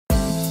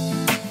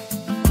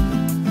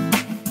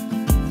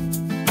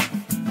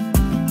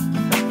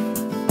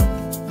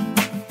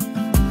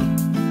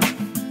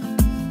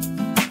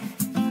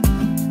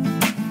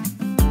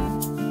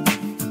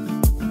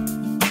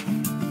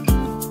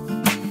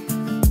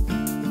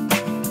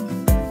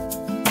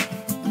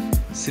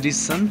श्री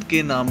संत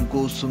के नाम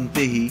को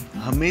सुनते ही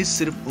हमें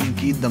सिर्फ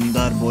उनकी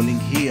दमदार बॉलिंग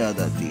ही याद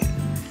आती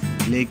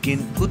है, लेकिन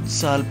कुछ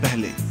साल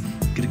पहले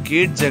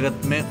क्रिकेट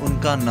जगत में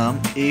उनका नाम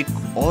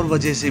एक और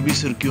वजह से भी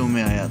सुर्खियों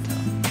में आया था,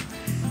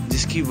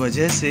 जिसकी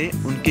वजह से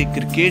उनके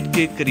क्रिकेट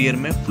के करियर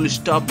में फुल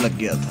स्टॉप लग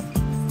गया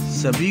था।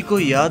 सभी को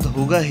याद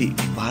होगा ही,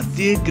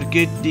 भारतीय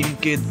क्रिकेट टीम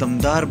के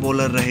दमदार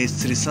बॉलर रहे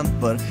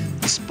श्रीसंत पर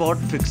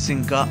स्पॉट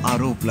फिक्सिंग का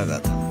आरोप लगा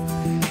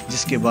था,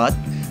 जिसके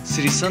बाद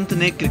श्रीसंत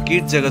ने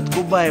क्रिकेट जगत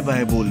को बाय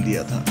बाय बोल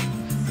दिया था।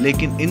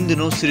 लेकिन इन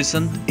दिनों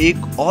श्रीसंत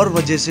एक और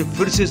वजह से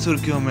फिर से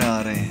सुर्खियों में आ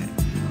रहे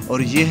हैं,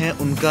 और ये है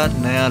उनका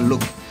नया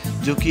लुक,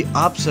 जो कि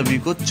आप सभी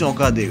को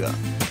चौंका देगा।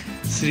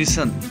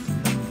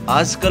 श्रीसंत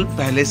आजकल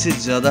पहले से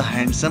ज़्यादा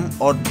हैंडसम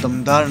और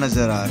दमदार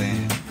नज़र आ रहे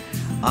हैं।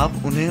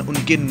 आप उन्हें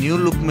उनके न्यू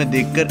लुक में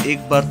देखकर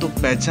एक बार तो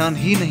पहचान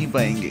ही नहीं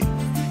पाएंगे।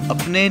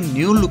 अपने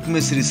न्यू लुक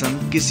में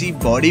श्रीसंत किसी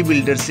बॉडी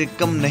बिल्डर से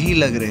कम नहीं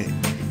लग रहे।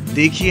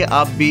 देखिए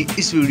आप भी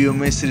इस वीडियो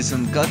में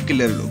श्रीसंत का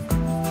क्लियर लुक।